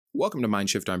Welcome to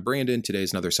Mindshift. I'm Brandon. Today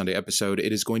is another Sunday episode.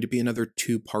 It is going to be another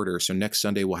two-parter. So next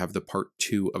Sunday, we'll have the part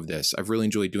 2 of this. I've really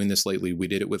enjoyed doing this lately. We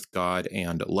did it with God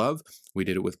and love. We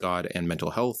did it with God and mental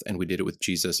health. And we did it with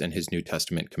Jesus and his New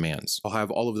Testament commands. I'll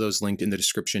have all of those linked in the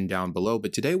description down below.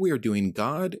 But today we are doing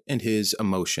God and his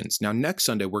emotions. Now, next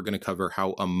Sunday, we're going to cover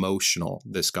how emotional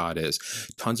this God is.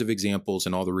 Tons of examples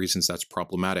and all the reasons that's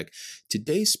problematic.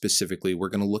 Today, specifically, we're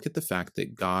going to look at the fact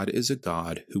that God is a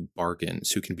God who bargains,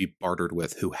 who can be bartered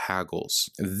with, who haggles.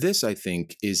 This, I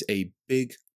think, is a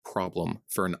big problem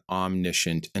for an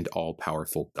omniscient and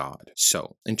all-powerful God.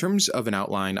 So, in terms of an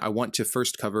outline, I want to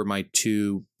first cover my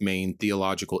two main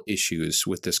theological issues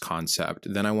with this concept.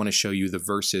 Then I want to show you the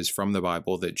verses from the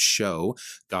Bible that show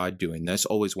God doing this.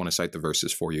 Always want to cite the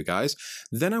verses for you guys.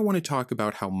 Then I want to talk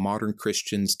about how modern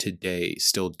Christians today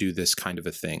still do this kind of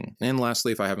a thing. And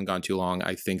lastly, if I haven't gone too long,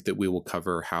 I think that we will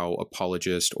cover how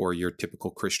apologist or your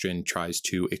typical Christian tries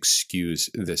to excuse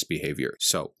this behavior.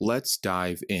 So let's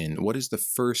dive in. What is the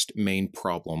first main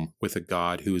problem with a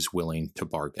God who is willing to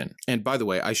bargain? And by the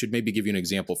way, I should maybe give you an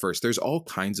example first. There's all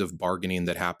kinds of bargaining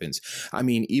that happens. I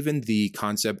mean, even the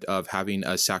concept of having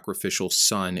a sacrificial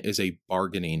son is a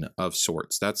bargaining of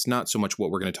sorts. That's not so much what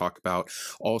we're going to talk about.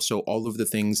 Also, all of the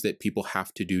things that people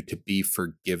have to do to be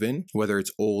forgiven, whether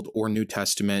it's Old or New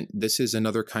Testament, this is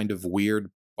another kind of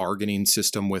weird bargaining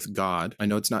system with God. I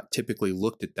know it's not typically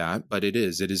looked at that, but it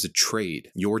is. It is a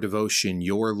trade. Your devotion,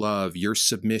 your love, your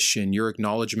submission, your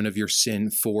acknowledgement of your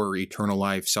sin for eternal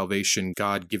life, salvation,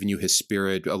 God giving you his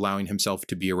spirit, allowing himself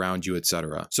to be around you,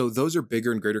 etc. So those are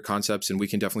bigger and greater concepts, and we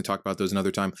can definitely talk about those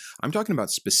another time. I'm talking about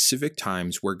specific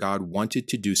times where God wanted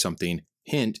to do something.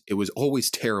 Hint, it was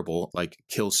always terrible, like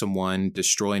kill someone,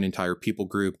 destroy an entire people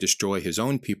group, destroy his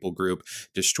own people group,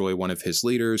 destroy one of his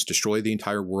leaders, destroy the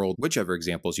entire world, whichever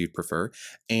examples you'd prefer.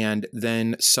 And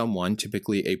then someone,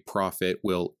 typically a prophet,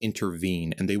 will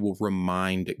intervene and they will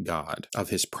remind God of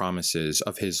his promises,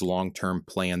 of his long-term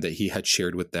plan that he had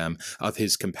shared with them, of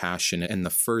his compassion. And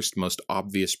the first most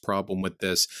obvious problem with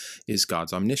this is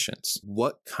God's omniscience.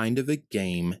 What kind of a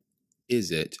game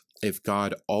is it if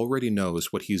God already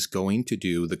knows what he's going to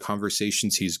do, the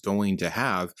conversations he's going to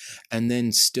have, and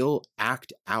then still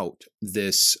act out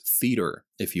this theater,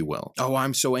 if you will? Oh,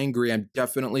 I'm so angry. I'm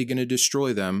definitely going to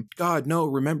destroy them. God, no,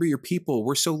 remember your people.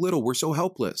 We're so little. We're so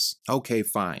helpless. Okay,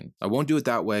 fine. I won't do it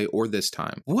that way or this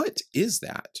time. What is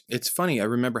that? It's funny. I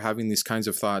remember having these kinds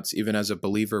of thoughts even as a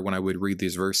believer when I would read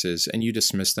these verses, and you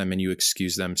dismiss them and you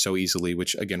excuse them so easily,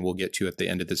 which again, we'll get to at the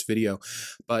end of this video.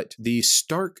 But the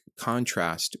stark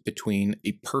contrast between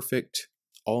a perfect,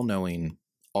 all-knowing,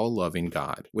 all-loving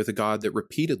God with a God that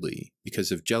repeatedly,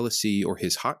 because of jealousy or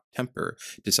his hot temper,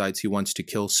 decides he wants to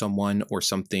kill someone or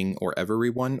something or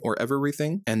everyone or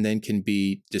everything, and then can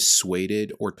be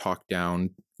dissuaded or talked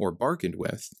down or bargained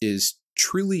with, is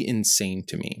truly insane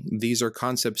to me. These are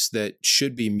concepts that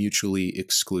should be mutually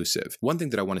exclusive. One thing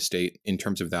that I want to state in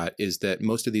terms of that is that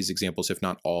most of these examples, if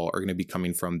not all, are going to be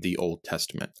coming from the Old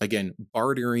Testament. Again,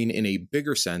 bartering in a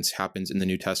bigger sense happens in the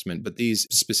New Testament, but these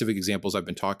specific examples I've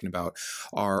been talking about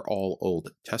are all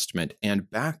Old Testament. And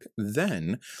back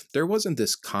then, there wasn't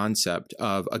this concept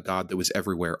of a God that was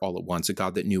everywhere all at once, a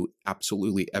God that knew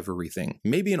absolutely everything.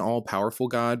 Maybe an all-powerful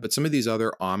God, but some of these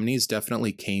other omnis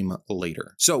definitely came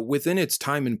later. So within its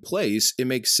time and place, it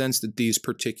makes sense that these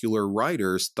particular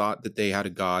writers thought that they had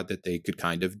a God that they could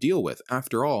kind of deal with.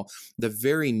 After all, the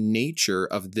very nature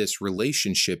of this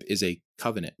relationship is a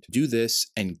covenant. Do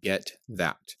this and get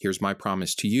that. Here's my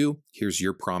promise to you. Here's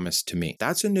your promise to me.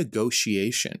 That's a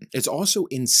negotiation. It's also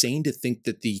insane to think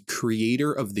that the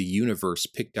creator of the universe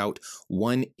picked out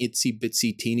one itsy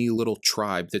bitsy teeny little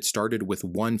tribe that started with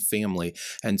one family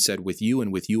and said, with you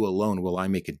and with you alone will I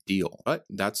make a deal. But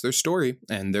that's their story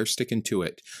and they're sticking to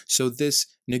it. So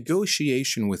this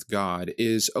negotiation with God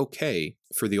is okay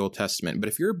for the Old Testament. But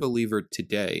if you're a believer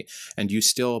today and you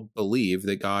still believe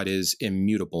that God is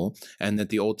immutable and that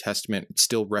the Old Testament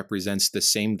still represents the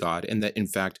same God, and that in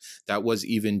fact that was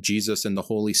even Jesus and the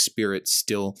Holy Spirit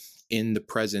still in the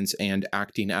presence and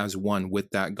acting as one with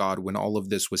that God when all of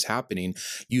this was happening,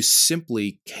 you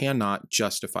simply cannot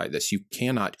justify this. You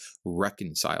cannot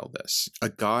reconcile this. A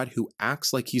God who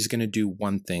acts like he's going to do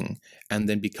one thing, and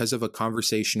then because of a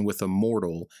conversation with a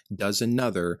mortal, does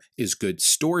another, is good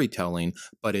storytelling,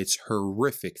 but it's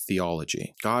horrific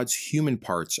theology. God's human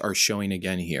parts are showing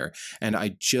again here, and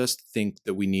I just think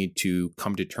that we need to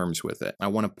come to terms with it. I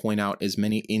want to point out as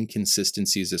many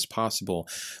inconsistencies as possible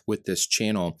with this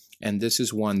channel. And this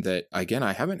is one that, again,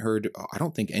 I haven't heard, I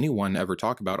don't think anyone ever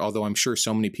talk about, although I'm sure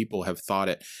so many people have thought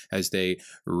it as they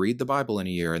read the Bible in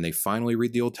a year and they finally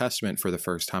read the Old Testament for the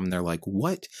first time. And they're like,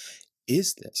 what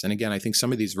is this? And again, I think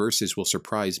some of these verses will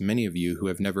surprise many of you who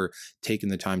have never taken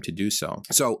the time to do so.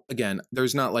 So again,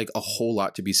 there's not like a whole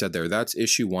lot to be said there. That's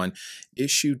issue 1.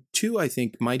 Issue 2, I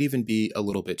think, might even be a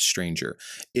little bit stranger.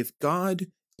 If God,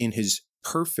 in his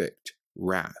perfect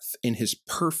wrath, in his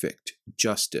perfect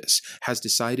justice, has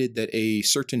decided that a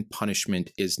certain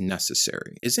punishment is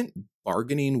necessary, isn't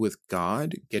bargaining with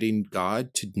God, getting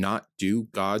God to not do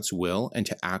God's will and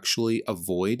to actually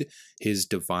avoid his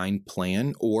divine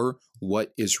plan or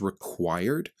what is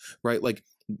required, right? Like,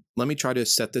 let me try to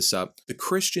set this up. The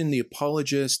Christian, the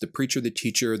apologist, the preacher, the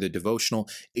teacher, the devotional,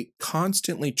 it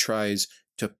constantly tries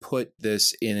to put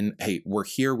this in, hey, we're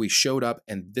here, we showed up,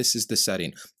 and this is the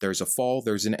setting. There's a fall,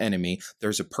 there's an enemy,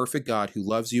 there's a perfect God who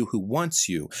loves you, who wants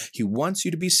you. He wants you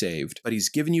to be saved, but he's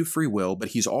given you free will, but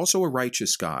he's also a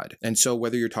righteous God. And so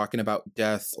whether you're talking about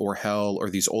death or hell or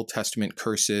these Old Testament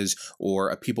curses or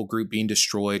a people group being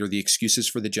destroyed or the excuses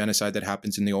for the genocide that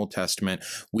happens in the Old Testament,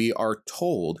 we are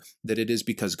told that it is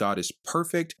because God is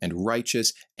perfect and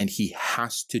righteous and he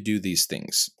has to do these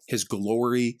things. His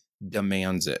glory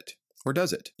demands it. Or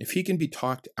does it? If he can be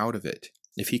talked out of it,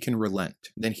 if he can relent,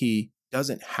 then he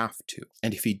doesn't have to.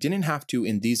 And if he didn't have to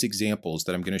in these examples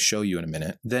that I'm going to show you in a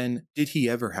minute, then did he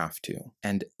ever have to?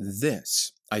 And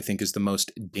this, I think, is the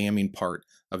most damning part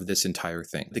of this entire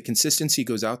thing. The consistency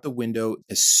goes out the window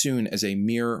as soon as a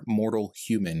mere mortal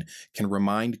human can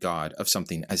remind God of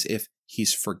something as if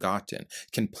he's forgotten,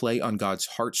 can play on God's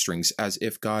heartstrings as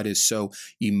if God is so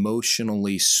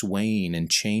emotionally swaying and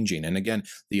changing. And again,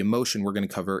 the emotion we're going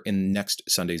to cover in next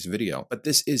Sunday's video. But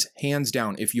this is hands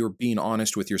down, if you're being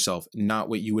honest with yourself, not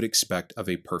what you would expect of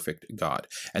a perfect God.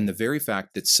 And the very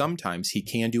fact that sometimes he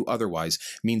can do otherwise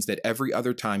means that every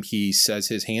other time he says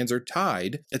his hands are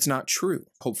tied, it's not true.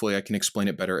 Hopefully I can explain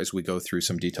it better as we go through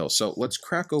some details. So let's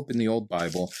crack open the old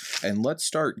Bible and let's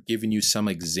start giving you some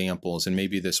examples, and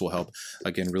maybe this will help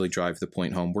again really drive the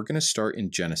point home. We're going to start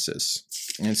in Genesis.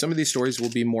 And some of these stories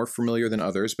will be more familiar than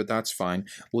others, but that's fine.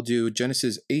 We'll do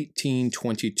Genesis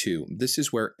 18:22. This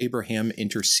is where Abraham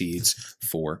intercedes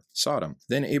for Sodom.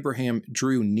 Then Abraham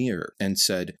drew near and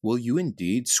said, "Will you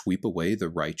indeed sweep away the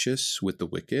righteous with the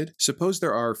wicked? Suppose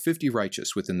there are 50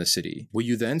 righteous within the city. Will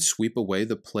you then sweep away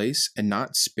the place and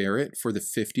not spare it for the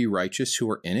 50 righteous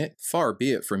who are in it? Far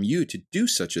be it from you to do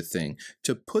such a thing,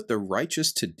 to put the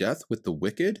righteous to death with the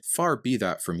wicked. Far be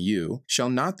that from you. Shall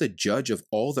not the judge of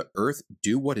all the earth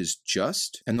do what is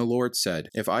just?" And the Lord said,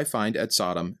 "If I find at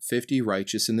Sodom 50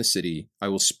 righteous in the city, I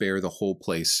will spare the whole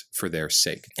place for their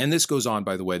sake." And this goes on,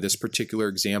 by the way. This particular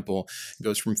example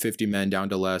goes from 50 men down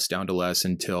to less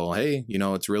until, hey,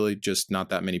 it's really just not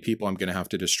that many people. I'm going to have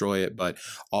to destroy it, but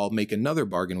I'll make another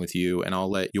bargain with you and I'll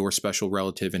let your special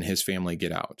relative and his family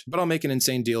get out. But I'll make an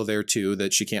insane deal there too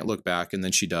that she can't look back, and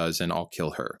then she does, and I'll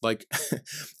kill her. Like,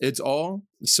 it's all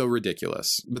so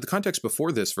ridiculous. But the context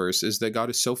before this verse is that God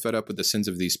is so fed up with the sins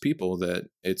of these people that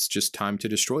it's just time to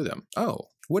destroy them. Oh,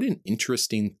 what an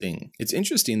interesting thing. It's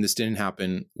interesting this didn't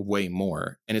happen way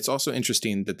more. And it's also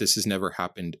interesting that this has never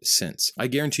happened since. I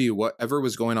guarantee you whatever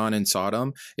was going on in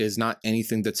Sodom is not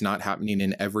anything that's not happening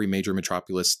in every major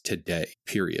metropolis today,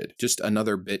 period. Just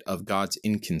another bit of God's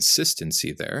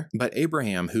inconsistency there. But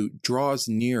Abraham, who draws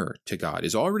near to God,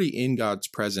 is already in God's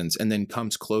presence and then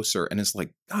comes closer and is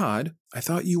like, "God, I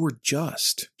thought you were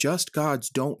just. Just gods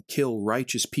don't kill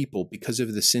righteous people because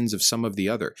of the sins of some of the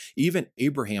other." Even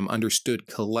Abraham understood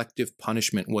collective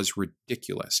punishment was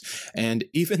ridiculous. And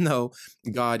even though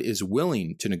God is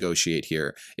willing to negotiate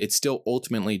here, it still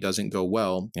ultimately doesn't go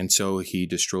well. And so he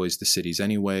destroys the cities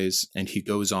anyways, and he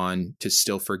goes on to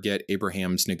still forget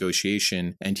Abraham's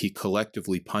negotiation, and he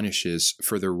collectively punishes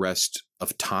for the rest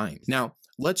of time. Now,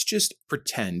 let's just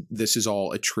pretend this is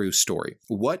all a true story.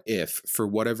 What if, for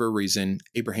whatever reason,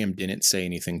 Abraham didn't say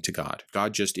anything to God?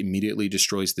 God just immediately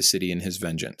destroys the city in his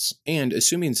vengeance. And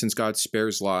assuming since God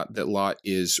spares Lot that Lot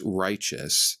is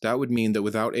righteous, that would mean that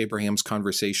without Abraham's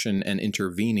conversation and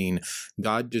intervening,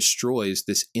 God destroys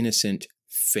this innocent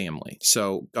family.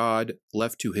 So God,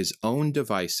 left to his own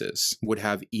devices, would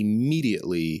have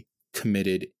immediately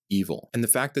committed evil. And the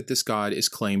fact that this God is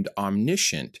claimed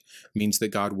omniscient means that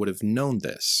God would have known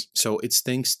this. So it's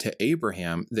thanks to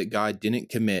Abraham that God didn't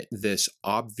commit this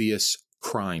obvious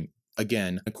crime.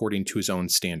 Again, according to his own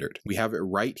standard. We have it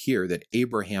right here that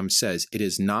Abraham says it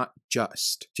is not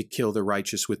just to kill the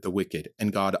righteous with the wicked.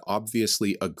 And God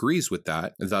obviously agrees with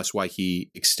that, thus why he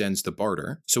extends the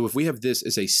barter. So if we have this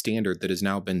as a standard that has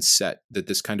now been set, that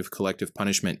this kind of collective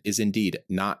punishment is indeed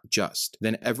not just,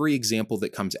 then every example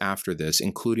that comes after this,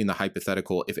 including the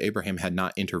hypothetical if Abraham had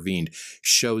not intervened,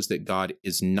 shows that God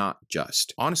is not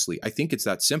just. Honestly, I think it's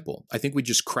that simple. I think we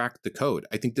just cracked the code.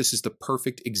 I think this is the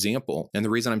perfect example. And the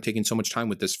reason I'm taking so much time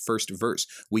with this first verse,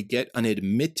 we get an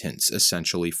admittance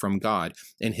essentially from God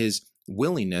and his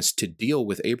willingness to deal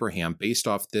with Abraham based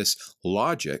off this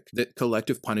logic that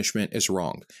collective punishment is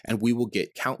wrong. And we will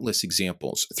get countless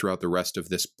examples throughout the rest of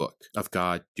this book of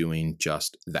God doing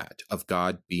just that, of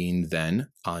God being then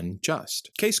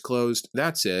unjust. Case closed.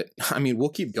 That's it. I mean, we'll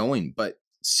keep going, but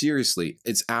seriously,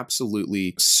 it's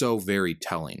absolutely so very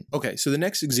telling. Okay, so the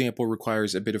next example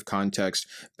requires a bit of context.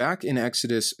 Back in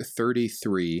Exodus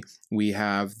 33, we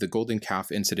have the golden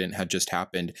calf incident had just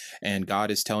happened, and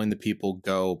God is telling the people,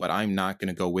 go, but I'm not going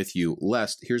to go with you,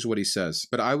 lest, here's what he says,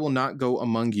 but I will not go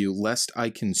among you, lest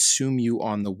I consume you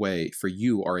on the way, for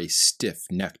you are a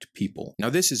stiff-necked people.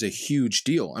 Now, this is a huge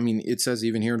deal. I mean, it says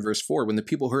even here in verse 4, when the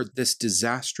people heard this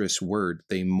disastrous word,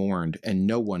 they mourned, and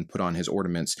no one put on his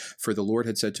ornaments, for the Lord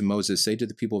had said to Moses, say to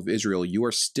the people of Israel, you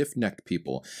are stiff-necked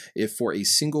people. If for a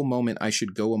single moment I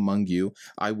should go among you,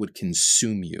 I would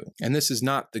consume you. And this is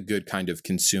not the good kind of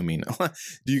consuming.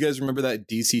 Do you guys remember that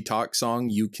DC Talk song,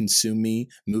 You Consume Me,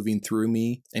 Moving Through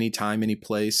Me, Anytime, Any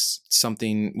Place,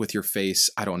 something with your face?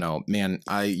 I don't know. Man,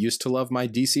 I used to love my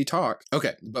DC Talk.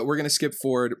 Okay, but we're going to skip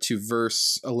forward to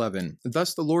verse 11.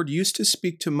 Thus the Lord used to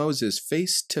speak to Moses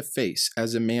face to face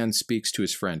as a man speaks to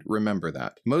his friend. Remember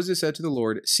that. Moses said to the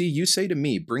Lord, see, you say to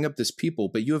me, bring up this people,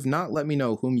 but you have not let me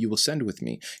know whom you will send with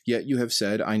me. Yet you have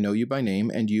said, I know you by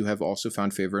name, and you have also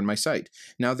found favor in my sight.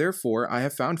 Now therefore I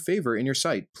have found favor in your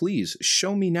sight. Please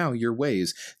show me now your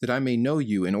ways, that I may know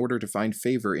you in order to find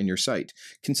favor in your sight.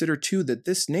 Consider too that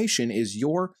this nation is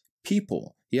your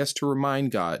people. He has to remind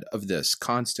God of this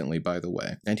constantly, by the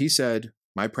way. And he said,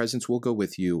 my presence will go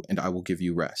with you, and I will give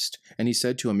you rest. And he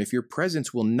said to him, if your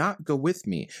presence will not go with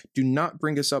me, do not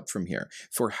bring us up from here.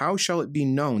 For how shall it be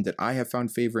known that I have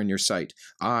found favor in your sight,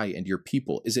 I and your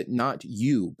people? Is it not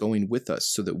you going with us,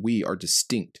 so that we are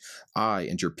distinct, I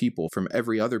and your people, from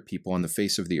every other people on the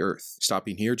face of the earth?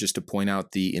 Stopping here just to point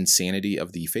out the insanity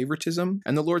of the favoritism.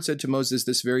 And the Lord said to Moses,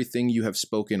 this very thing you have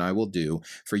spoken I will do,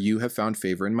 for you have found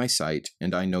favor in my sight,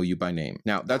 and I know you by name.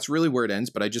 Now, that's really where it ends,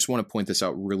 but I just want to point this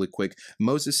out really quick.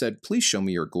 Moses said, please show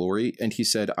me your glory. And he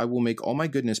said, I will make all my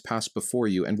goodness pass before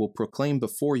you, and will proclaim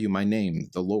before you my name,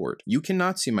 the Lord. You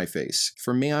cannot see my face,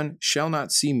 for man shall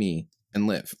not see me and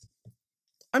live.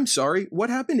 I'm sorry, what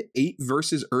happened 8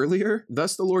 verses earlier?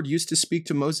 Thus the Lord used to speak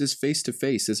to Moses face to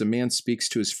face as a man speaks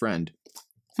to his friend.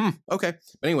 Okay.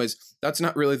 But anyways, that's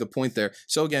not really the point there.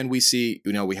 So again, we see,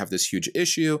 we have this huge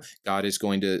issue. God is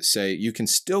going to say, you can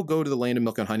still go to the land of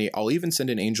milk and honey. I'll even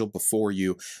send an angel before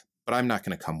you, but I'm not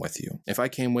going to come with you. If I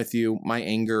came with you, my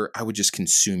anger, I would just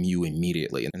consume you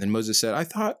immediately. And then Moses said, I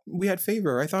thought we had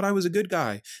favor. I thought I was a good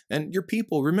guy. And your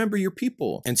people, remember your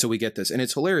people. And so we get this. And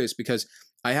it's hilarious because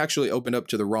I actually opened up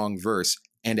to the wrong verse,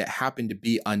 and it happened to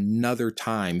be another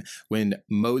time when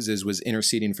Moses was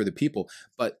interceding for the people.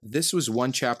 But this was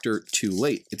one chapter too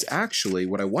late. It's actually,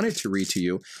 what I wanted to read to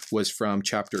you was from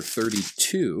chapter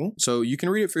 32. So you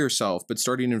can read it for yourself, but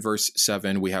starting in verse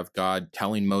 7, we have God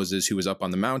telling Moses, who was up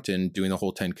on the mountain doing the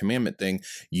whole 10 commandment thing,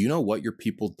 you know what your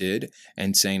people did,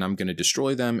 and saying, I'm going to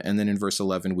destroy them. And then in verse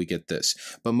 11, we get this.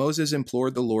 But Moses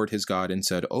implored the Lord his God and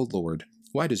said, O Lord,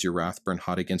 why does your wrath burn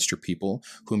hot against your people,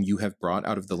 whom you have brought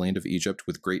out of the land of Egypt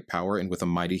with great power and with a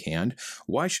mighty hand?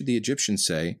 Why should the Egyptians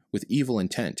say, with evil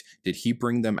intent, did he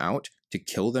bring them out? To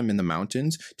kill them in the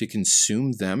mountains, to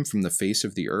consume them from the face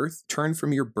of the earth? Turn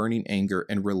from your burning anger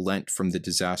and relent from the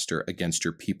disaster against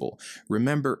your people.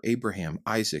 Remember Abraham,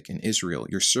 Isaac, and Israel,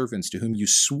 your servants, to whom you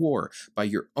swore by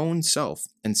your own self,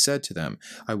 and said to them,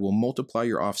 I will multiply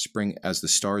your offspring as the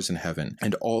stars in heaven,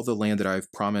 and all the land that I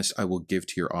have promised I will give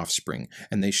to your offspring,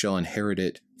 and they shall inherit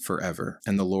it forever.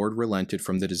 And the Lord relented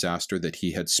from the disaster that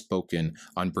he had spoken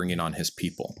on bringing on his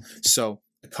people. So,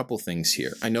 a couple things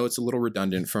here. I know it's a little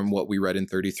redundant from what we read in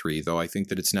 33, though I think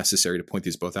that it's necessary to point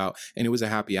these both out, and it was a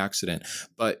happy accident.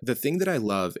 But the thing that I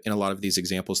love in a lot of these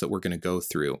examples that we're going to go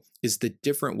through is the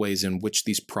different ways in which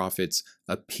these prophets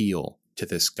appeal to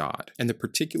this God. And the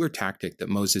particular tactic that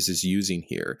Moses is using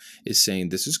here is saying,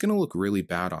 this is going to look really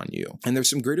bad on you. And there's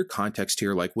some greater context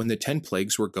here, like when the 10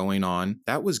 plagues were going on,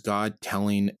 that was God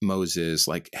telling Moses,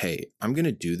 like, hey, I'm going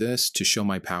to do this to show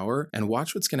my power, and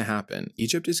watch what's going to happen.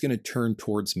 Egypt is going to turn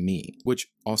towards me, which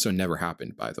Also never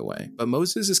happened, by the way. But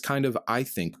Moses is kind of, I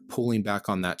think, pulling back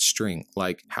on that string.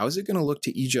 Like, how is it going to look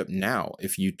to Egypt now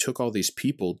if you took all these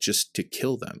people just to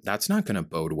kill them? That's not going to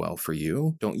bode well for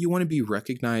you. Don't you want to be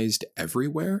recognized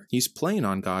everywhere? He's playing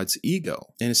on God's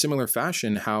ego. In a similar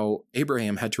fashion, how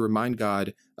Abraham had to remind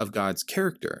God of God's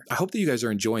character. I hope that you guys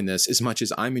are enjoying this as much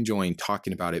as I'm enjoying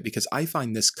talking about it, because I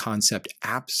find this concept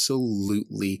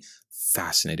absolutely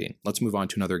fascinating. Let's move on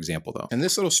to another example though. And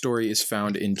this little story is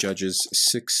found in Judges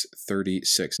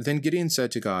 6:36. Then Gideon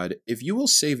said to God, "If you will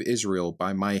save Israel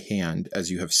by my hand,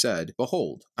 as you have said,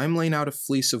 behold, I am laying out a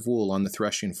fleece of wool on the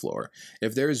threshing floor.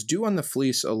 If there is dew on the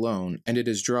fleece alone, and it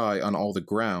is dry on all the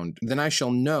ground, then I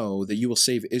shall know that you will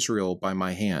save Israel by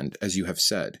my hand, as you have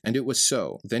said." And it was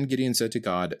so. Then Gideon said to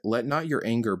God, "Let not your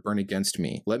anger burn against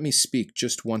me. Let me speak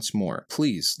just once more.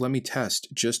 Please, let me test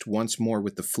just once more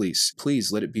with the fleece.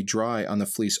 Please let it be dry on the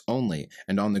fleece only,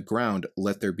 and on the ground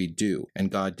let there be dew." And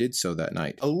God did so that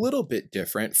night. A little bit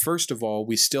different. First of all,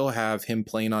 we still have him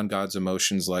playing on God's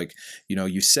emotions, like,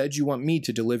 you said you want me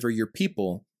to deliver your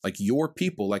people,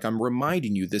 like I'm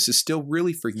reminding you, this is still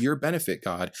really for your benefit,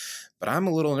 God, but I'm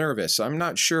a little nervous. I'm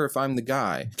not sure if I'm the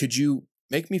guy. Could you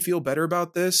make me feel better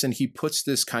about this? And he puts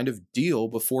this kind of deal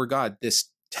before God, this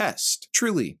test,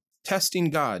 truly testing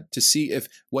God to see if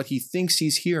what he thinks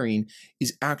he's hearing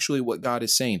is actually what God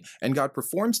is saying. And God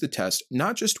performs the test,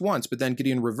 not just once, but then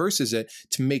Gideon reverses it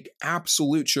to make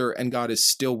absolute sure, and God is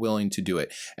still willing to do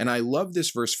it. And I love this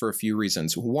verse for a few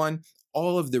reasons. One,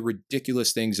 all of the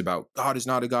ridiculous things about God is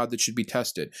not a God that should be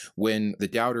tested. When the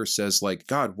doubter says, like,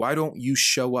 "God, why don't you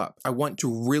show up? I want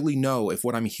to really know if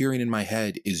what I'm hearing in my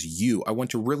head is you. I want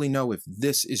to really know if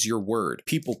this is your word."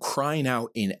 People crying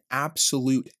out in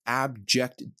absolute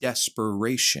abject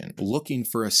desperation, looking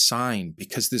for a sign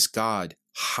because this God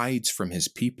hides from his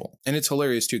people. And it's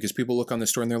hilarious too, because people look on the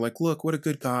story and they're like, look, what a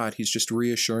good God. He's just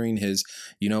reassuring his,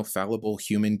 fallible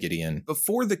human Gideon.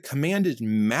 Before the commanded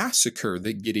massacre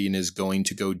that Gideon is going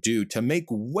to go do to make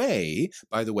way,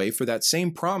 by the way, for that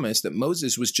same promise that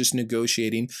Moses was just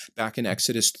negotiating back in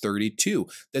Exodus 32,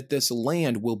 that this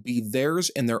land will be theirs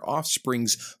and their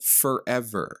offspring's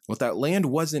forever. Well, that land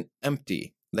wasn't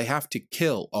empty. They have to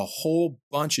kill a whole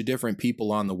bunch of different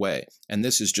people on the way, and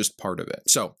this is just part of it.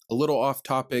 So, a little off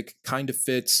topic, kind of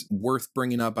fits, worth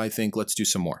bringing up, I think. Let's do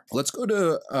some more. Let's go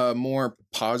to a more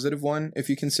positive one, if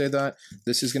you can say that.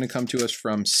 This is going to come to us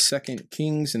from 2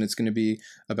 Kings, and it's going to be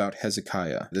about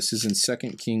Hezekiah. This is in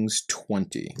 2 Kings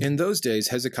 20. In those days,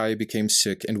 Hezekiah became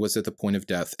sick and was at the point of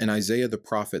death, and Isaiah the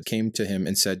prophet came to him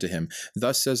and said to him,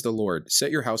 "Thus says the Lord,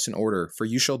 set your house in order, for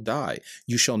you shall die,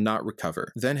 you shall not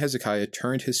recover." Then Hezekiah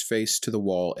turned his face to the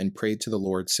wall and prayed to the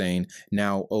Lord, saying,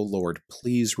 "Now, O Lord,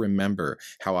 please remember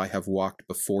how I have walked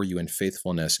before you in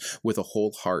faithfulness with a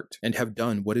whole heart, and have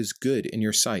done what is good in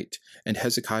your sight." And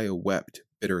Hezekiah wept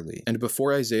bitterly. And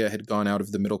before Isaiah had gone out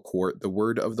of the middle court, the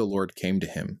word of the Lord came to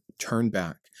him, "Turn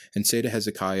back and say to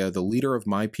Hezekiah, the leader of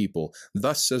my people,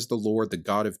 thus says the Lord, the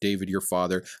God of David your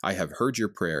father, I have heard your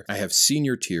prayer. I have seen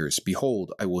your tears.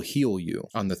 Behold, I will heal you.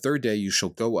 On the third day you shall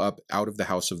go up out of the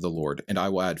house of the Lord, and I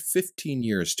will add 15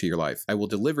 years to your life. I will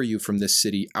deliver you from this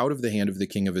city out of the hand of the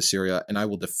king of Assyria, and I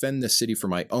will defend this city for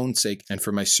my own sake and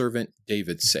for my servant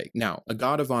David's sake." Now, a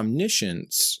God of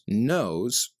omniscience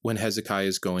knows when Hezekiah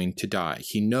is going to die.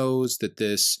 He knows that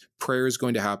this prayer is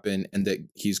going to happen and that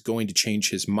he's going to change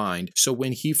his mind. So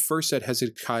when he first said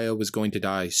Hezekiah was going to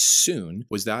die soon,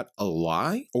 was that a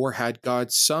lie? Or had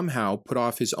God somehow put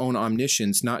off his own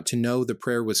omniscience not to know the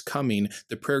prayer was coming?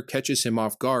 The prayer catches him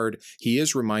off guard. He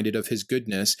is reminded of his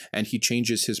goodness and he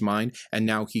changes his mind, and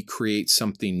now he creates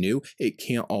something new. It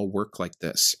can't all work like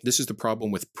this. This is the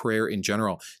problem with prayer in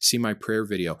general. See my prayer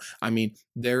video. I mean,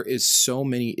 there is so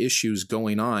many issues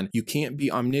going on. You can't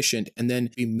be omniscient and then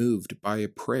be moved by a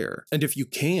prayer. And if you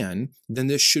can, then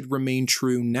this should remain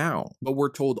true now. But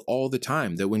we're told all the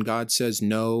time that when God says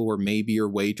no or maybe or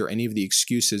wait or any of the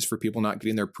excuses for people not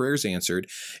getting their prayers answered,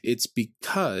 it's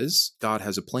because God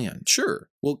has a plan. Sure.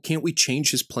 Well, can't we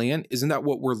change his plan? Isn't that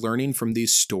what we're learning from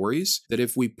these stories? That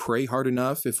if we pray hard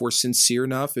enough, if we're sincere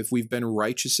enough, if we've been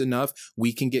righteous enough,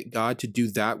 we can get God to do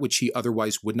that which he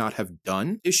otherwise would not have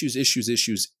done? Issues.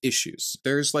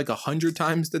 There's like 100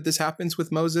 times that this happens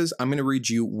with Moses. I'm going to read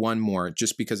you one more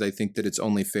just because I think that it's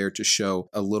only fair to show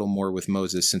a little more with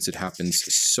Moses since it happens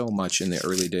so much in the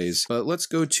early days. But let's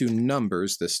go to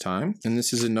Numbers this time. And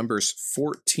this is in Numbers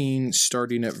 14,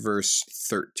 starting at verse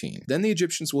 13. "Then the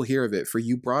Egyptians will hear of it, for you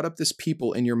you brought up this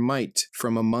people in your might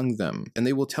from among them. And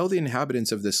they will tell the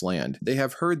inhabitants of this land, they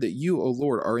have heard that you, O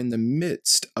Lord, are in the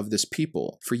midst of this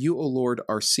people. For you, O Lord,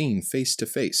 are seen face to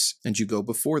face, and you go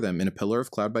before them in a pillar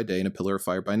of cloud by day and a pillar of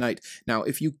fire by night. Now,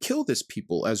 if you kill this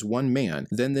people as one man,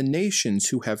 then the nations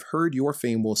who have heard your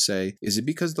fame will say, is it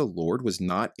because the Lord was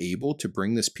not able to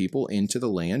bring this people into the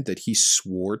land that he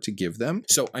swore to give them?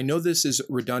 So I know this is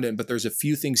redundant, but there's a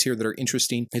few things here that are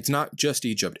interesting. It's not just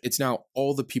Egypt. It's now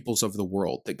all the peoples of the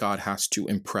world that God has to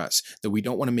impress, that we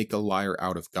don't want to make a liar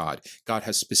out of God. God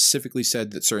has specifically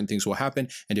said that certain things will happen.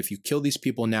 And if you kill these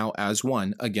people now as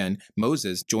one, again,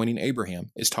 Moses joining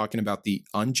Abraham is talking about the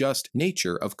unjust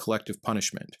nature of collective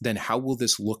punishment. Then how will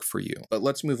this look for you? But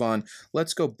let's move on.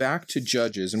 Let's go back to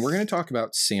Judges, and we're going to talk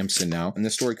about Samson now. And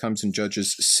this story comes in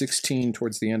Judges 16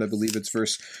 towards the end. I believe it's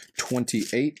verse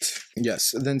 28.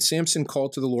 Yes. Then Samson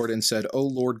called to the Lord and said, O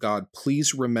Lord God,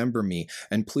 please remember me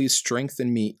and please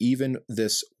strengthen me even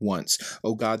this once,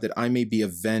 O God, that I may be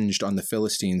avenged on the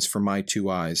Philistines for my 2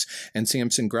 eyes. And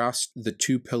Samson grasped the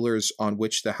 2 pillars on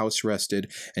which the house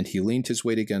rested, and he leaned his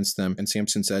weight against them. And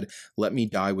Samson said, let me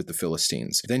die with the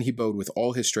Philistines. Then he bowed with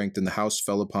all his strength, and the house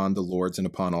fell upon the lords and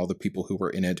upon all the people who were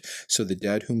in it. So the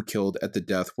dead whom killed at the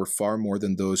death were far more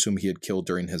than those whom he had killed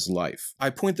during his life. I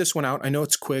point this one out. I know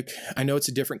it's quick. I know it's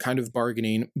a different kind of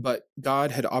bargaining, but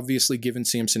God had obviously given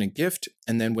Samson a gift.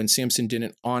 And then when Samson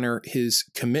didn't honor his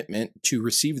commitment to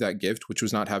receive that gift, which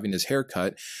was not having his hair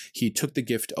cut, he took the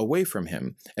gift away from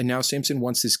him. And now Samson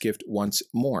wants this gift once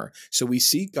more. So we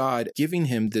see God giving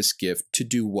him this gift to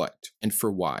do what and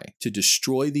for why? To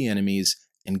destroy the enemies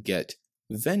and get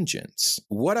vengeance.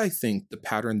 What I think the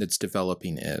pattern that's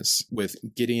developing is with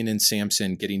Gideon and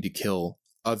Samson getting to kill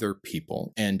other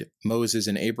people and Moses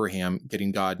and Abraham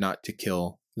getting God not to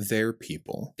kill their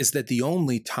people, is that the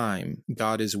only time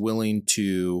God is willing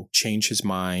to change his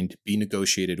mind, be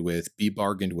negotiated with, be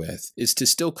bargained with, is to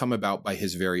still come about by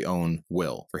his very own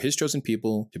will. For his chosen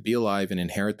people to be alive and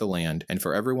inherit the land, and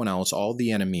for everyone else, all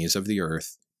the enemies of the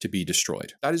earth, to be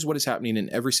destroyed. That is what is happening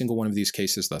in every single one of these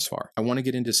cases thus far. I want to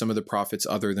get into some of the prophets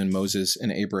other than Moses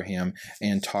and Abraham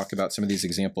and talk about some of these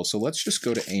examples. So let's just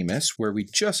go to Amos, where we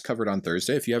just covered on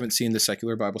Thursday. If you haven't seen the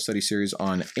secular Bible study series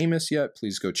on Amos yet,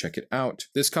 please go check it out.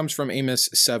 This comes from Amos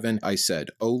 7. I said,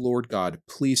 O Lord God,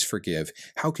 please forgive.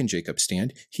 How can Jacob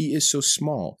stand? He is so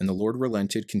small. And the Lord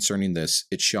relented concerning this.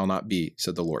 It shall not be,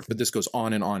 said the Lord. But this goes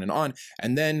on and on and on.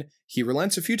 And then he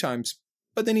relents a few times,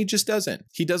 but then he just doesn't.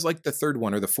 He does like the 3rd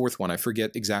one or the 4th one. I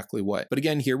forget exactly what. But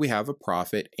again, here we have a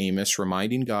prophet, Amos,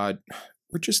 reminding God,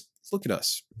 look at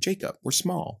us, Jacob, we're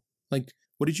small. Like,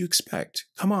 what did you expect?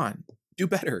 Come on, do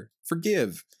better,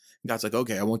 forgive. And God's like,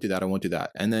 okay, I won't do that. I won't do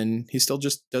that. And then he still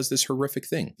just does this horrific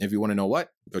thing. If you want to know what,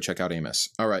 go check out Amos.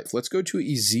 All right, let's go to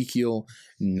Ezekiel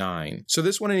 9. So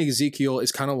this one in Ezekiel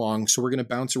is kind of long, so we're going to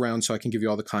bounce around so I can give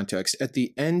you all the context. At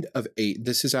the end of 8,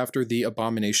 this is after the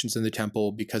abominations in the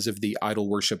temple because of the idol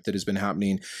worship that has been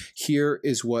happening. Here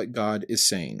is what God is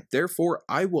saying. Therefore,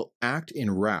 I will act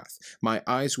in wrath. My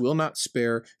eyes will not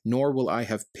spare, nor will I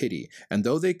have pity. And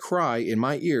though they cry in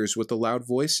my ears with a loud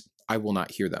voice, I will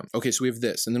not hear them. Okay, so we have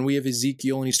this. And then we have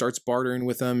Ezekiel, and he starts bartering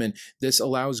with them. And this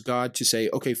allows God to say,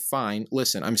 okay, fine,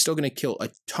 listen, I'm still going to kill a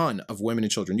ton of women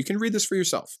and children. You can read this for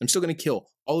yourself. I'm still going to kill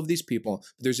all of these people.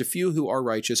 But there's a few who are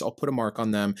righteous. I'll put a mark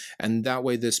on them. And that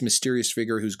way, this mysterious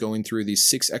figure who's going through these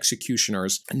 6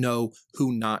 executioners know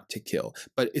who not to kill.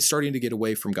 But it's starting to get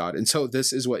away from God. And so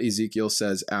this is what Ezekiel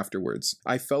says afterwards.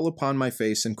 I fell upon my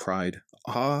face and cried,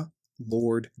 Ah,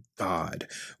 Lord God,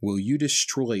 will you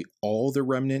destroy all the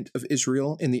remnant of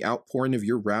Israel in the outpouring of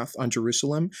your wrath on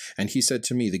Jerusalem? And he said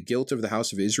to me, the guilt of the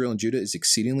house of Israel and Judah is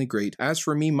exceedingly great. As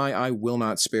for me, my eye will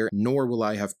not spare, nor will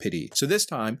I have pity. So this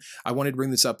time, I wanted to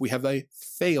bring this up. We have a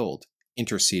failed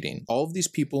interceding. All of these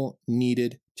people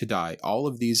needed to die. All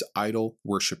of these idol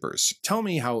worshippers. Tell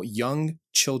me how young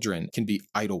children can be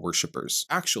idol worshippers.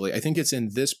 Actually, I think it's in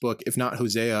this book, if not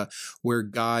Hosea, where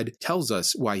God tells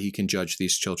us why he can judge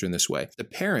these children this way. The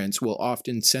parents will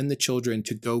often send the children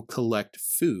to go collect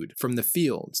food from the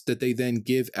fields that they then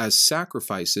give as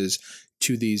sacrifices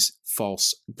to these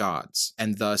false gods.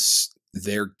 And thus,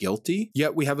 they're guilty.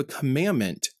 Yet we have a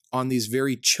commandment on these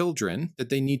very children that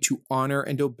they need to honor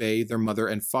and obey their mother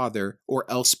and father or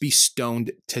else be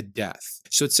stoned to death.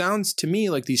 So it sounds to me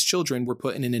like these children were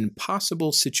put in an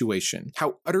impossible situation.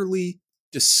 How utterly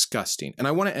disgusting. And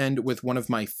I want to end with one of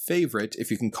my favorite, if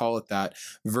you can call it that,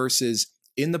 verses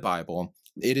in the Bible.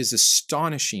 It is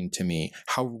astonishing to me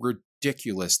how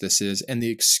ridiculous this is and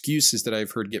the excuses that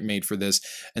I've heard get made for this.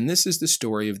 And this is the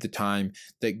story of the time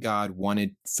that God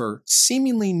wanted, for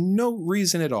seemingly no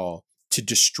reason at all, to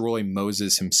destroy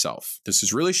Moses himself. This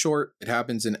is really short. It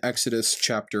happens in Exodus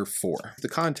chapter 4. The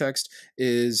context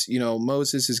is,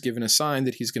 Moses is given a sign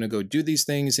that he's going to go do these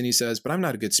things, and he says, but I'm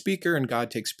not a good speaker, and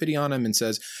God takes pity on him and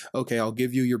says, okay, I'll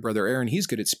give you your brother Aaron. He's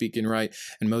good at speaking, right?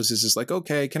 And Moses is like,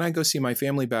 okay, can I go see my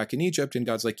family back in Egypt? And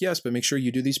God's like, yes, but make sure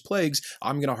you do these plagues.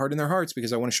 I'm going to harden their hearts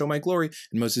because I want to show my glory.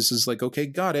 And Moses is like, okay,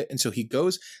 got it. And so he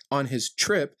goes on his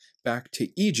trip back to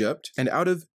Egypt, and out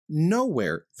of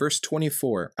nowhere, verse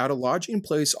 24, at a lodging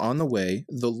place on the way,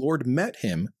 the Lord met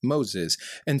him, Moses,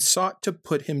 and sought to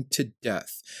put him to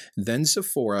death. Then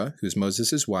Zipporah, who's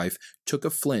Moses' wife, took a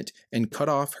flint and cut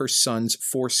off her son's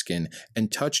foreskin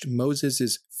and touched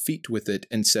Moses' feet with it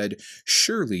and said,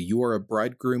 surely you are a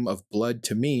bridegroom of blood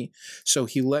to me. So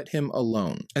he let him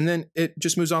alone. And then it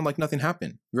just moves on like nothing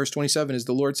happened. Verse 27 is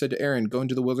the Lord said to Aaron, go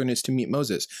into the wilderness to meet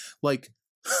Moses. Like,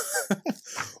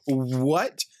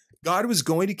 what? God was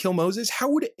going to kill Moses? How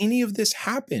would any of this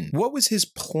happen? What was his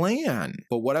plan?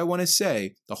 But what I want to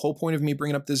say, the whole point of me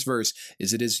bringing up this verse,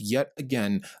 is it is yet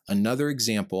again another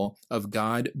example of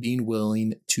God being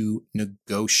willing to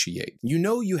negotiate.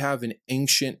 You have an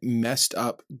ancient, messed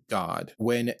up God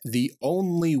when the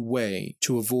only way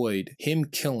to avoid him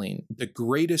killing the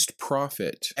greatest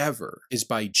prophet ever is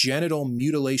by genital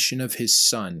mutilation of his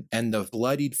son and the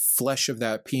bloodied flesh of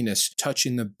that penis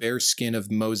touching the bare skin of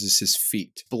Moses'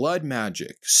 feet. Blood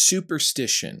magic,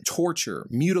 superstition, torture,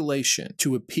 mutilation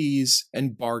to appease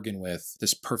and bargain with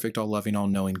this perfect, all-loving,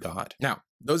 all-knowing God. Now,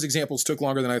 those examples took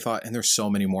longer than I thought, and there's so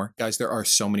many more. Guys, there are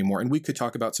so many more. And we could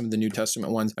talk about some of the New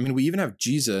Testament ones. I mean, we even have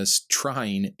Jesus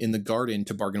trying in the garden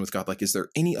to bargain with God. Like, is there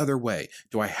any other way?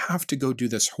 Do I have to go do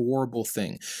this horrible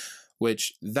thing?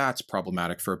 Which that's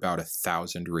problematic for about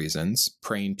 1,000 reasons.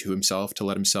 Praying to himself to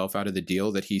let himself out of the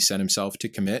deal that he sent himself to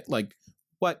commit. Like,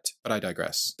 what? But I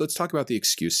digress. Let's talk about the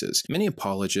excuses. Many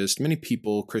apologists, many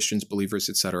people, Christians, believers,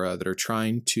 etc., that are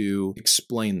trying to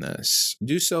explain this,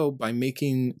 do so by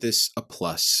making this a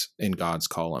plus in God's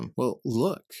column. Well,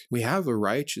 look, we have a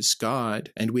righteous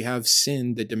God and we have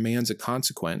sin that demands a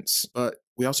consequence, but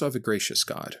we also have a gracious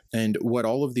God. And what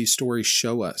all of these stories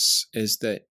show us is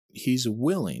that he's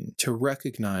willing to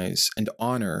recognize and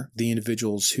honor the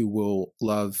individuals who will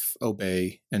love,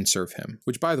 obey, and serve him.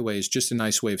 Which, by the way, is just a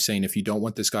nice way of saying if you don't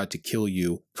want this God to kill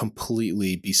you,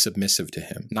 completely be submissive to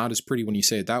him. Not as pretty when you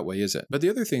say it that way, is it? But the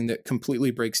other thing that completely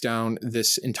breaks down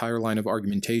this entire line of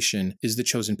argumentation is the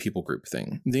chosen people group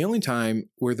thing. The only time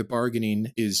where the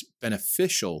bargaining is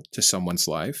beneficial to someone's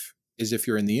life is if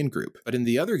you're in the in-group. But in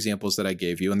the other examples that I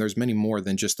gave you, and there's many more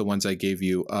than just the ones I gave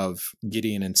you of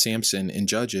Gideon and Samson in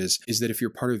Judges, is that if you're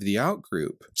part of the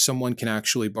out-group, someone can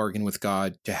actually bargain with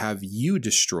God to have you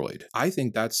destroyed. I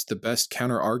think that's the best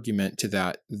counter-argument to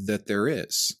that there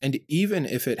is. And even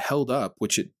if it held up,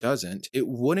 which it doesn't, it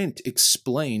wouldn't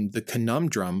explain the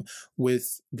conundrum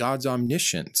with God's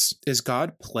omniscience. Is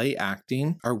God play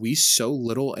acting? Are we so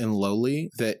little and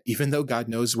lowly that even though God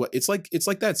knows what... It's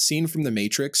like that scene from The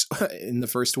Matrix in the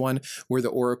first one where the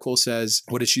Oracle says,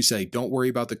 what does she say? Don't worry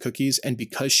about the cookies. And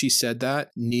because she said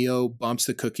that, Neo bumps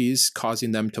the cookies,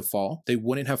 causing them to fall. They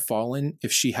wouldn't have fallen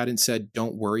if she hadn't said,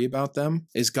 don't worry about them.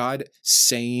 Is God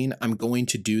saying, I'm going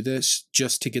to do this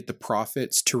just to get the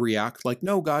prophets to react like,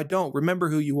 no, God, don't. Remember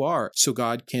who you are. So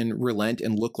God can relent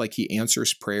and look like he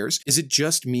answers prayers. Is it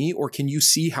just me, or can you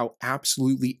see how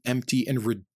absolutely empty and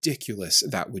ridiculous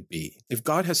that would be? If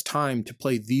God has time to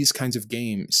play these kinds of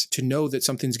games, to know that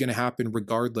something's going to happen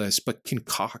regardless, but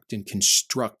concoct and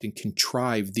construct and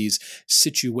contrive these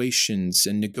situations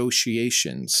and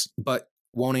negotiations, but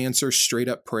won't answer straight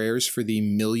up prayers for the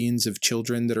millions of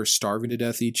children that are starving to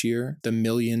death each year, the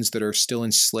millions that are still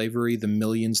in slavery, the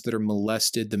millions that are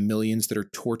molested, the millions that are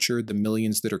tortured, the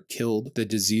millions that are killed, the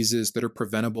diseases that are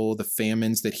preventable, the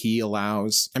famines that he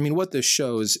allows. I mean, what this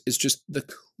shows is just the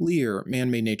clear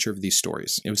man-made nature of these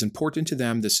stories. It was important to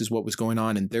them. This is what was going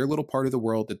on in their little part of the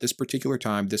world at this particular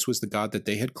time. This was the God that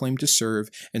they had claimed to serve.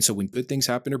 And so when good things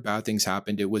happened or bad things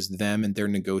happened, it was them and they're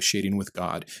negotiating with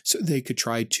God so they could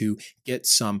try to get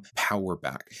some power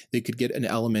back. They could get an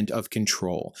element of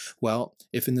control. Well,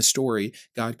 if in the story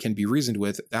God can be reasoned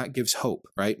with, that gives hope,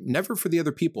 right? Never for the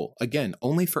other people. Again,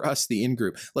 only for us, the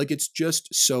in-group. Like, it's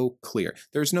just so clear.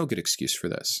 There's no good excuse for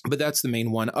this. But that's the main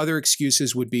one. Other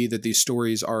excuses would be that these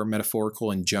stories are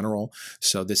metaphorical in general.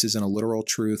 So this isn't a literal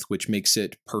truth, which makes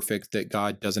it perfect that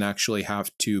God doesn't actually have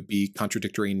to be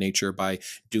contradictory in nature by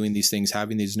doing these things,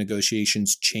 having these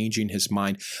negotiations, changing his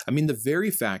mind. I mean, the very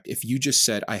fact, if you just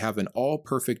said, I have an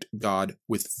all-perfect God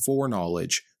with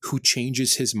foreknowledge who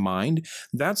changes his mind,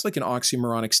 that's like an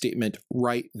oxymoronic statement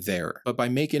right there. But by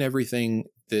making everything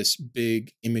this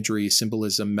big imagery,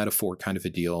 symbolism, metaphor kind of a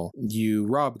deal, you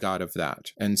rob God of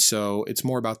that. And so it's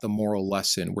more about the moral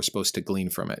lesson we're supposed to glean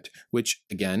from it, which,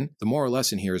 again, the moral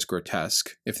lesson here is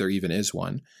grotesque, if there even is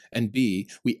one. And B,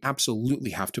 we absolutely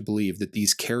have to believe that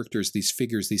these characters, these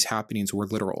figures, these happenings were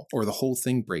literal, or the whole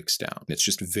thing breaks down. It's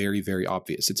just very, very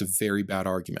obvious. It's a very bad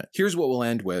argument. Here's what we'll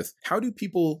end with. How do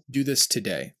people do this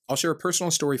today? I'll share a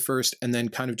personal story first and then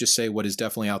kind of just say what is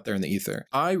definitely out there in the ether.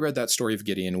 I read that story of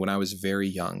Gideon when I was very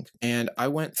young, and I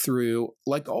went through,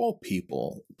 like all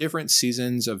people, different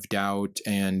seasons of doubt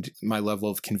and my level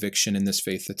of conviction in this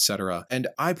faith, etc. And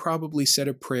I probably said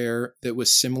a prayer that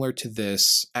was similar to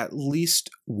this at least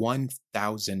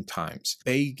 1,000 times,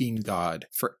 begging God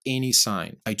for any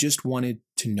sign. I just wanted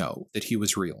to know that he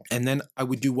was real. And then I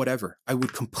would do whatever. I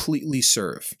would completely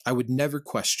serve. I would never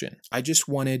question. I just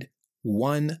wanted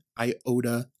one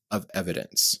iota of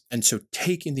evidence. And so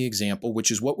taking the example, which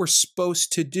is what we're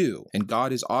supposed to do, and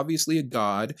God is obviously a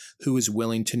God who is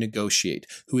willing to negotiate,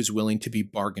 who is willing to be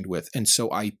bargained with. And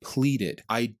so I pleaded.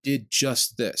 I did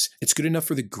just this. It's good enough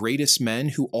for the greatest men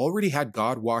who already had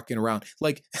God walking around.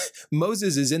 Like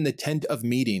Moses is in the tent of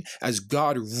meeting as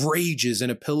God rages in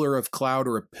a pillar of cloud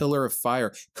or a pillar of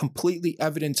fire, completely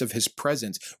evidence of his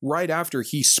presence, right after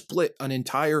he split an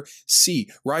entire sea,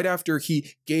 right after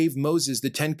he gave Moses the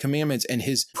 10 Commandments and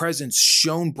his presence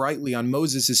shone brightly on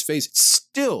Moses' face.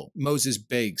 Still, Moses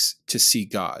begs to see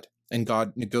God, and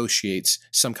God negotiates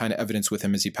some kind of evidence with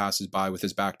him as he passes by with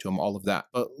his back to him, all of that.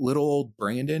 But little old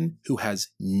Brandon, who has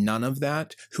none of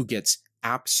that, who gets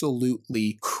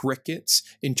absolutely crickets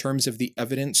in terms of the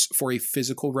evidence for a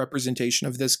physical representation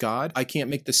of this God, I can't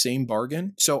make the same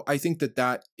bargain. So I think that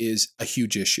that is a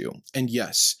huge issue. And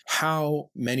yes,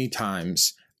 how many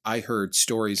times I heard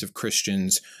stories of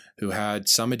Christians who had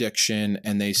some addiction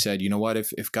and they said, you know what,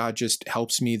 if God just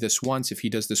helps me this once, if he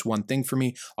does this one thing for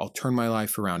me, I'll turn my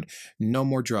life around. No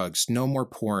more drugs, no more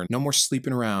porn, no more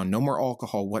sleeping around, no more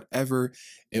alcohol, whatever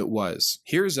it was.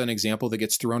 Here's an example that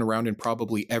gets thrown around in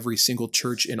probably every single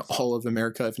church in all of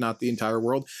America, if not the entire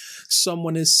world.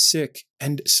 Someone is sick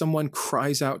and someone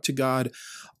cries out to God,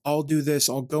 I'll do this.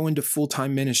 I'll go into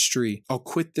full-time ministry. I'll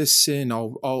quit this sin.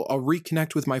 I'll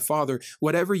reconnect with my father.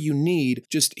 Whatever you need,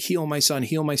 just heal my son,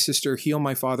 heal my sister, heal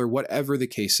my father, whatever the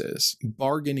case is.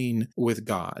 Bargaining with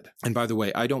God. And by the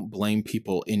way, I don't blame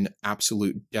people in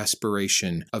absolute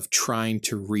desperation of trying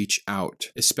to reach out,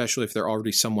 especially if they're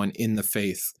already someone in the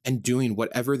faith and doing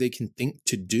whatever they can think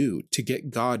to do to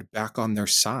get God back on their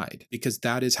side, because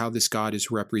that is how this God is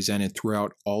represented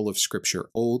throughout all of Scripture,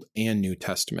 Old and New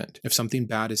Testament. If something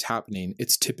bad is happening,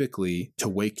 it's typically to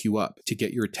wake you up, to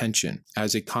get your attention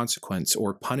as a consequence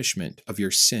or punishment of your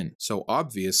sin. So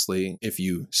obviously, if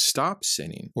you stop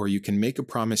sinning, or you can make a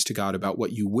promise to God about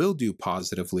what you will do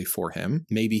positively for him,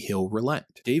 maybe he'll relent.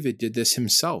 David did this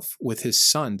himself with his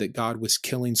son that God was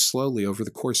killing slowly over the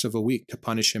course of a week to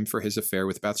punish him for his affair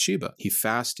with Bathsheba. He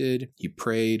fasted, he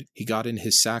prayed, he got in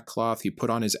his sackcloth, he put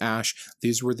on his ash.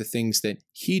 These were the things that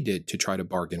he did to try to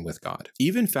bargain with God.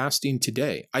 Even fasting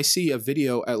today, I see a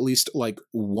video at least like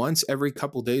once every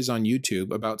couple days on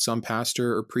YouTube about some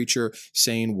pastor or preacher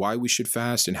saying why we should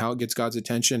fast and how it gets God's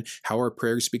attention, how our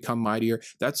prayers become mightier.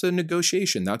 That's a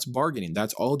negotiation. That's bargaining.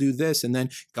 That's I'll do this and then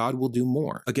God will do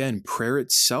more. Again, prayer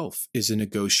itself is a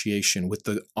negotiation with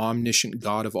the omniscient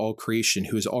God of all creation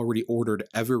who has already ordered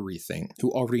everything,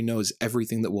 who already knows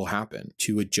everything that will happen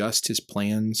to adjust his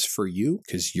plans for you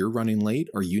because you're running late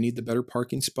or you need the better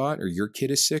parking spot or your kid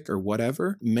is sick or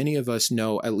whatever. Many of us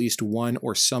know at least one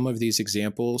or some of these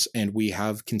examples, and we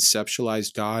have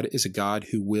conceptualized God as a God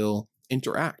who will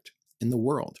interact in the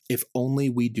world if only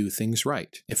we do things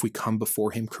right, if we come before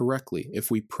him correctly,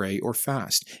 if we pray or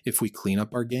fast, if we clean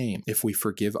up our game, if we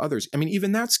forgive others. I mean,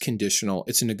 even that's conditional.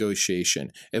 It's a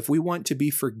negotiation. If we want to be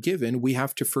forgiven, we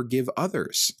have to forgive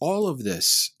others. All of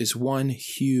this is one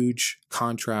huge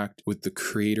contract with the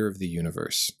creator of the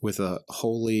universe, with a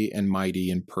holy and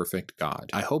mighty and perfect God.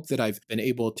 I hope that I've been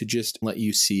able to just let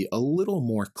you see a little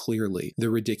more clearly the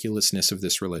ridiculousness of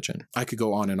this religion. I could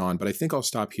go on and on, but I think I'll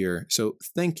stop here. So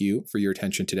thank you for your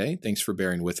attention today. Thanks for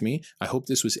bearing with me. I hope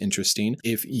this was interesting.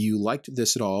 If you liked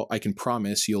this at all, I can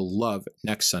promise you'll love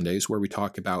next Sundays, where we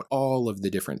talk about all of the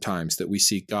different times that we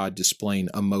see God displaying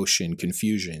emotion,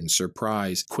 confusion,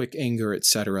 surprise, quick anger,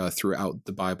 etc. throughout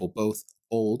the Bible, both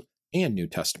Old and New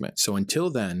Testament. So until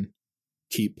then,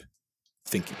 keep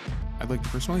thinking. I'd like to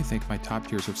personally thank my top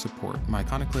tiers of support, my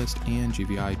Iconoclast and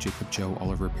GVI, Jacob, Joe,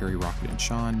 Oliver, Perry, Rokkit, and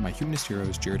Shawn, my Humanist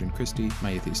heroes, Jarrod and Kristi,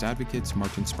 my Atheist advocates,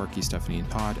 Martin, Sparky, Stephanie, and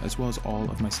Todd, as well as all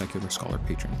of my secular scholar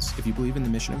patrons. If you believe in the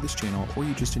mission of this channel, or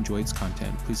you just enjoy its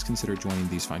content, please consider joining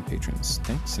these fine patrons.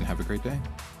 Thanks, and have a great day.